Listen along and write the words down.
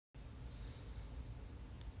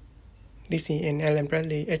DC and Allen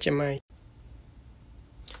Bradley HMI.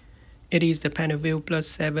 It is the Panelview Plus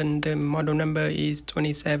 7. The model number is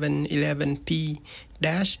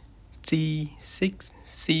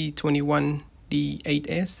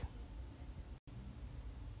 2711P-C6C21D8S.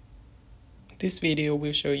 This video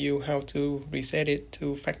will show you how to reset it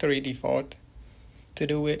to factory default. To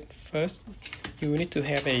do it, first, you will need to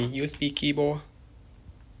have a USB keyboard.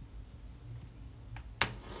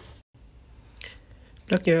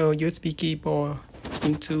 Plug your USB keyboard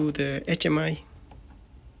into the HMI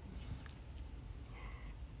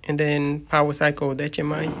and then power cycle the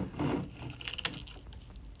HMI.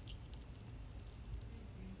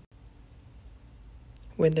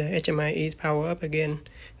 When the HMI is powered up again,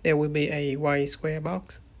 there will be a white square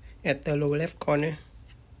box at the lower left corner.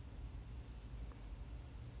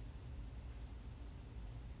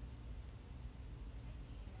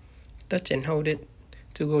 Touch and hold it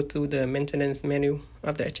to go to the maintenance menu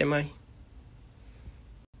of the HMI.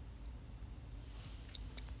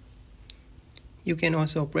 You can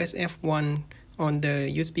also press F1 on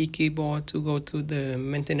the USB keyboard to go to the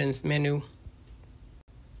maintenance menu.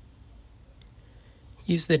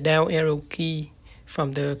 Use the down arrow key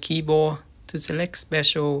from the keyboard to select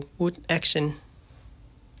special boot action.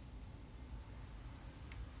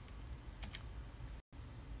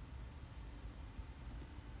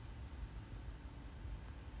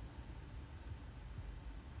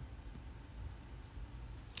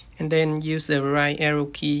 And then use the right arrow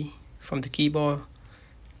key from the keyboard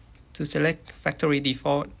to select factory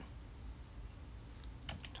default.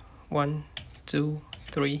 1, 2,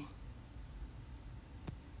 3.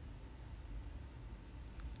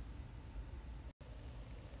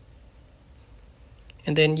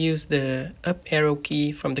 And then use the up arrow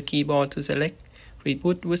key from the keyboard to select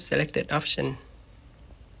reboot with selected option.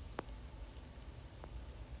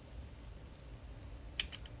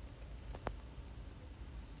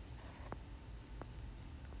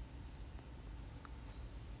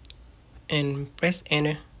 And press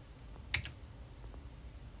enter.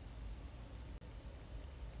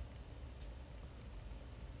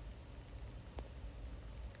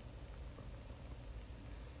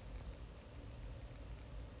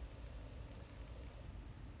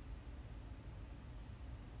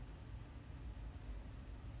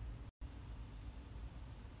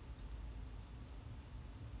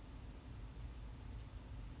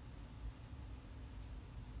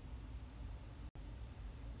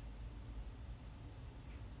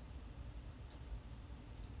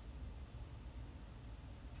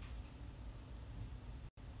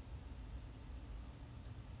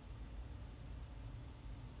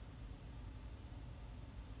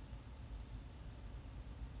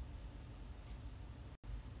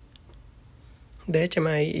 The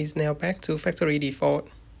HMI is now back to factory default.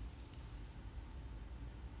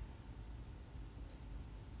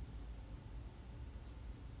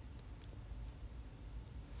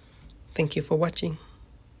 Thank you for watching.